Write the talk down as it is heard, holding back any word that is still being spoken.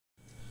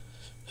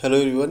Hello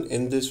everyone,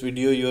 in this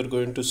video you are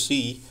going to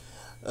see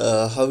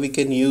how we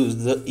can use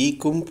the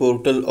ekumbh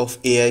portal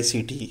of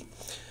AICTE.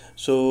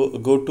 So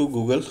go to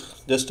Google,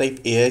 just type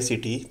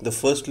AICTE, the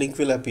first link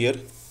will appear,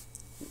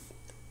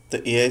 the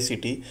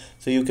AICTE.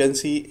 So you can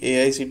see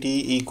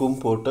AICTE ekumbh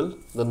portal,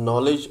 the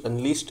knowledge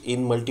unleashed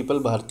in multiple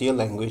Bharatiya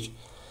language.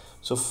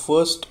 So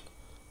first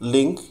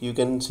link you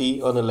can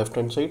see on the left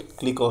hand side,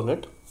 click on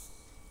it.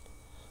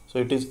 So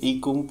it is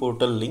ekumbh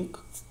portal link.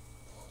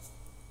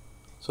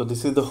 So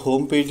this is the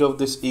home page of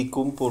this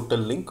ekumbh portal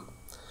link.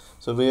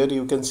 So where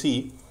you can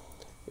see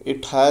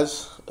it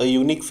has a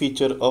unique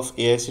feature of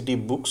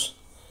AICTE books.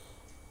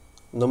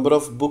 Number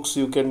of books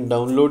you can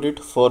download it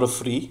for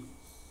free,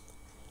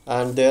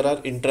 and there are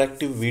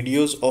interactive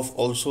videos of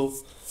also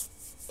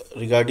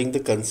regarding the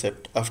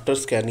concept after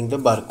scanning the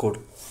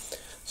barcode.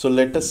 So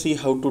let us see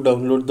how to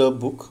download the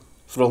book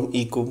from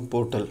ekumbh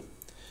portal.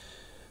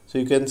 So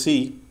you can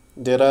see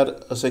there are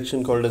a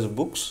section called as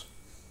books.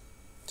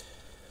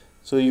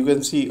 So you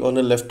can see on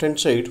the left hand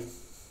side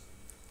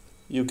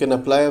you can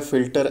apply a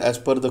filter as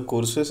per the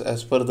courses,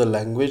 as per the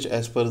language,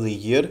 as per the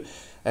year,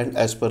 and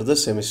as per the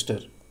semester.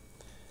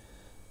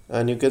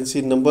 And you can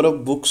see number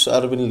of books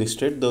are been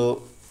listed. The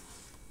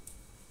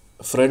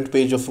front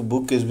page of a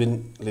book is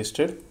been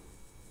listed.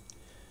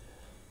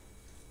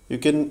 You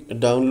can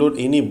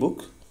download any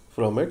book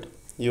from it.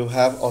 You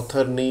have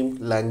author name,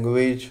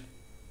 language,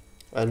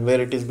 and where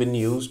it is been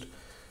used.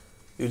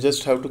 You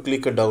just have to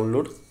click a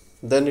download.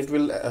 Then it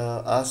will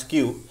ask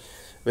you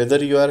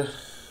whether you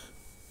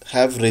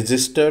have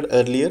registered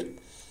earlier.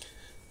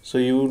 So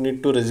you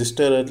need to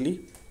register early.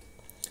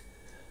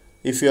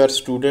 If you are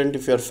student,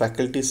 if you are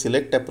faculty,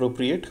 select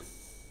appropriate.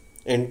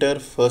 Enter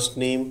first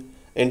name,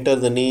 enter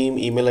the name,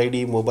 email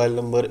ID, mobile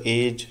number,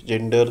 age,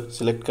 gender,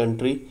 select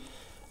country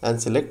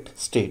and select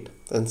state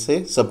and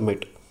say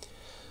submit.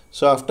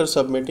 So after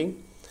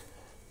submitting,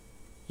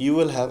 you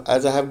will have,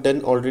 as I have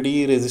done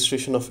already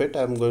registration of it,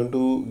 I am going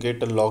to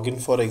get a login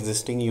for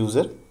existing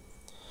user.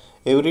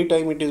 Every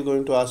time it is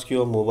going to ask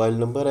you a mobile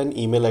number and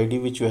email ID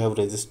which you have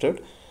registered,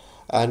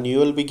 and you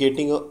will be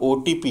getting a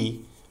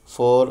OTP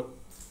for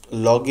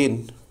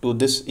login to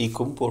this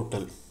ekumbh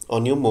portal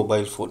on your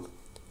mobile phone.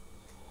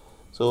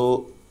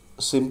 So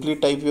simply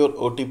type your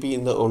OTP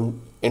in the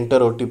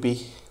enter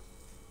OTP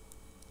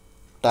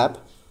tab.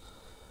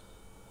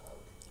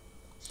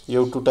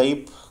 You have to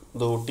type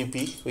the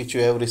OTP which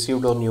you have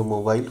received on your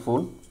mobile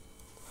phone.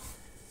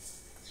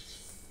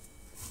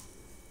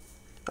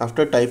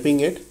 After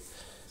typing it,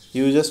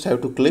 you just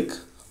have to click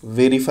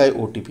verify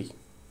OTP.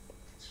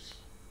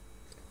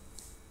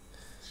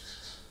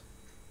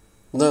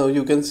 Now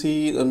you can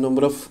see a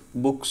number of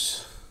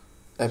books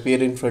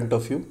appear in front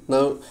of you.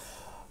 Now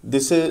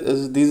these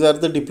are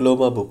the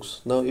diploma books.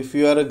 Now if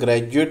you are a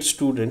graduate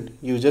student,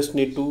 you just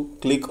need to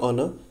click on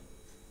a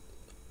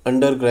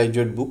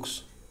undergraduate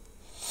books.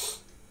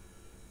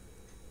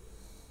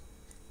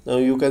 Now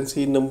you can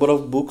see number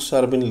of books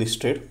are been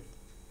listed.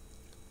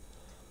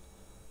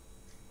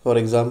 For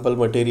example,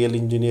 material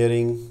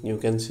engineering, you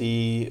can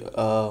see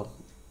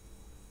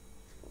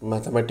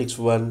mathematics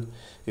 1,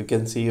 you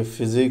can see a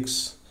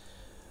physics,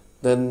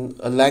 then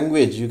a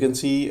language, you can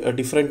see a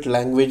different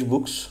language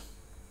books.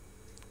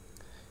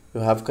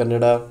 You have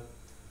Kannada,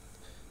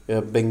 you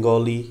have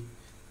Bengali,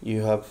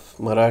 you have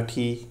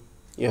Marathi,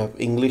 you have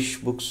English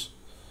books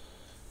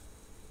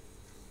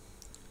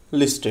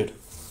listed.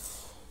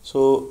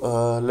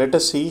 So let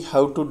us see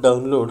how to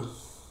download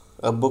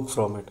a book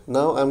from it.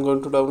 Now I'm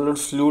going to download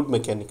fluid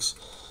mechanics.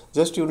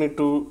 Just you need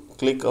to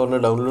click on a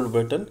download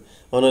button.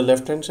 On the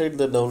left hand side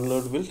the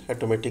download will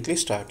automatically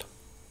start,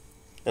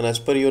 and as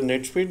per your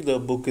net speed the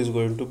book is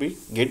going to be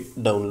get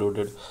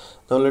downloaded.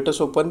 Now let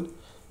us open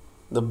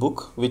the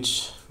book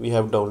which we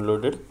have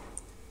downloaded.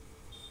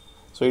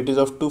 So it is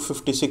of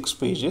 256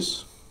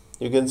 pages.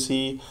 You can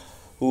see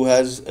who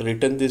has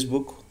written this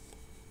book,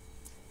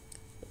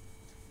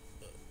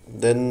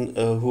 then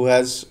who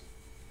has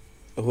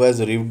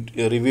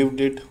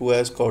reviewed it, who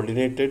has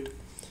coordinated.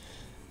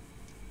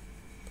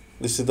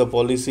 This is the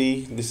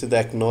policy, this is the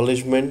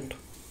acknowledgement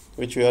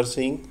which we are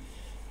seeing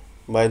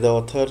by the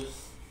author.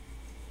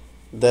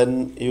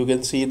 Then you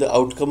can see the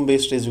outcome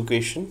based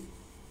education.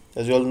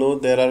 As you all know,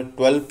 there are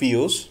 12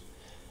 POs.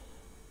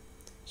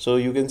 So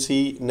you can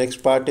see next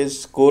part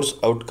is course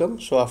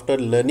outcome. So after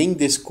learning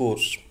this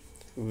course,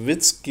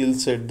 which skill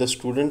set the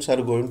students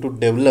are going to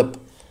develop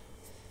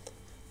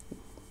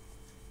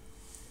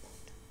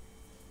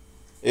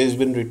is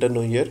been written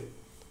over here,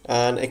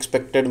 and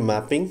expected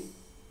mapping.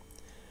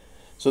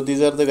 So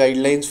these are the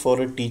guidelines for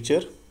a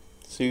teacher.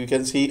 So you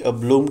can see a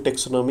Bloom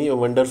taxonomy, a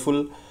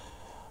wonderful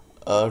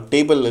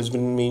table has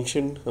been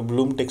mentioned, a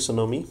Bloom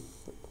taxonomy.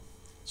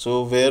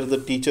 So where the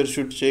teacher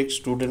should check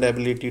student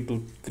ability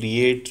to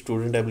create,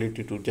 student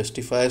ability to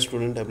justify,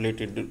 student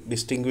ability to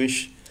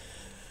distinguish,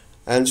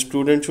 and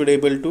student should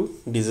able to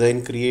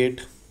design,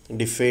 create,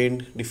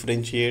 defend,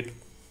 differentiate.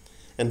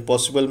 And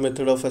possible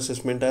method of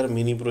assessment are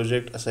mini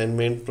project,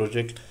 assignment,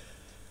 project,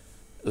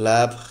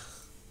 lab,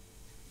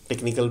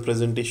 technical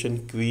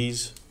presentation,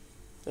 quiz,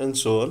 and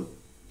so on.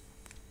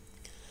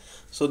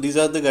 So these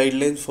are the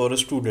guidelines for a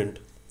student.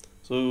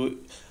 So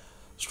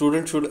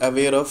student should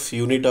aware of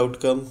unit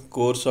outcome,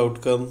 course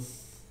outcome,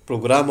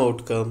 program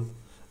outcome,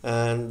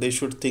 and they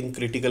should think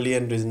critically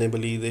and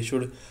reasonably. They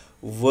should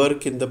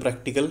work in the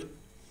practical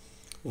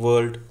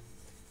world.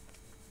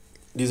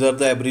 These are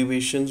the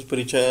abbreviations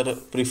which are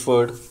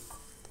preferred,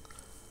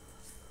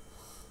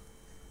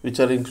 which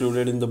are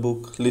included in the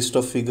book. List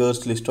of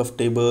figures, list of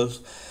tables.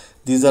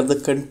 These are the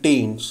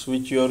contents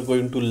which you are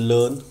going to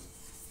learn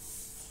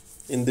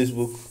in this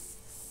book.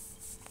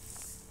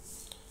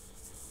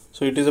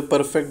 So it is a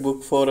perfect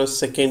book for a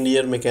second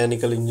year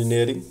mechanical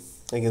engineering,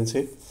 I can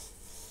say.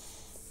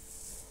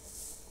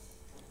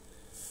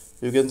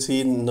 You can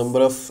see number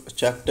of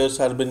chapters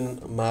have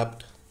been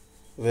mapped,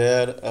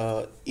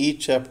 where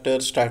each chapter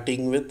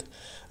starting with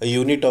a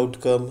unit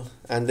outcome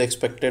and the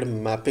expected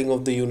mapping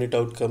of the unit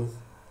outcome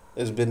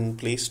has been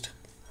placed.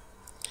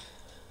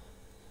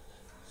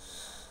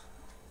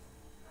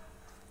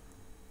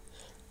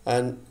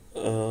 And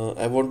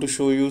I want to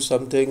show you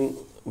something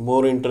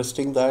more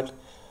interesting, that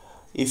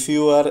if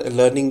you are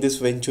learning this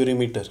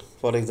venturimeter,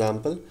 for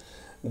example,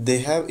 they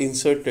have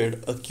inserted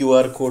a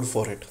QR code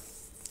for it.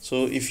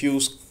 So if you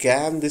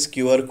scan this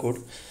QR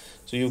code,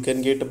 so you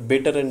can get a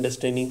better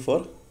understanding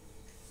for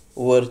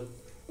over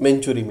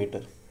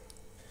venturimeter.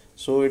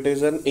 So it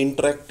is an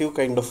interactive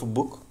kind of a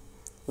book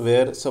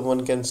where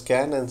someone can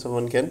scan and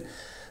someone can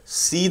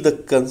see the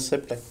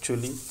concept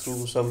actually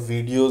through some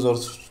videos or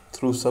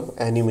through some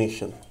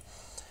animation.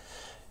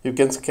 You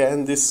can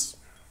scan this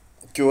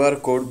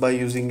QR code by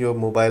using your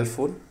mobile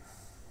phone,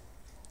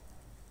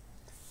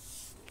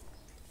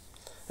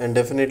 and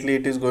definitely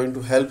it is going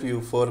to help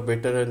you for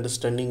better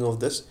understanding of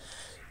this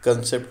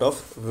concept of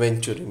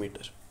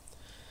venturimeter.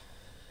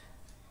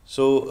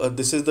 So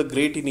this is the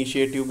great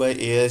initiative by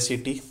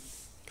AICTE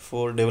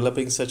for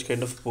developing such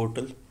kind of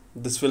portal.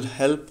 This will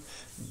help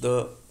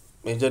the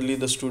majorly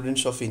the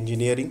students of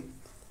engineering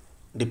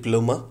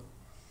diploma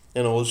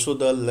and also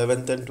the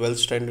 11th and 12th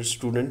standard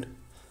student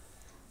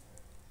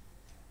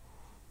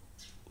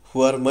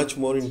who are much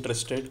more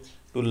interested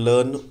to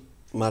learn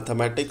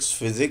mathematics,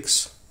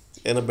 physics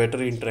in a better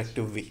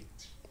interactive way.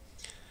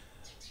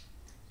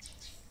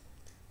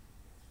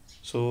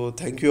 So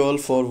thank you all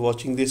for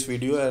watching this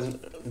video, and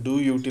do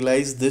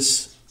utilize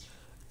this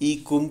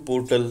ekumbh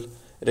portal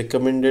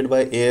recommended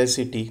by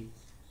AICTE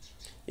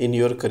in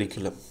your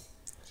curriculum.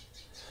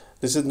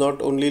 This is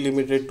not only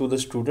limited to the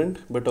student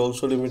but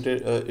also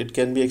limited, it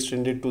can be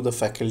extended to the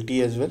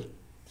faculty as well.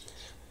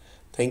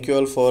 Thank you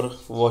all for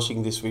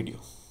watching this video.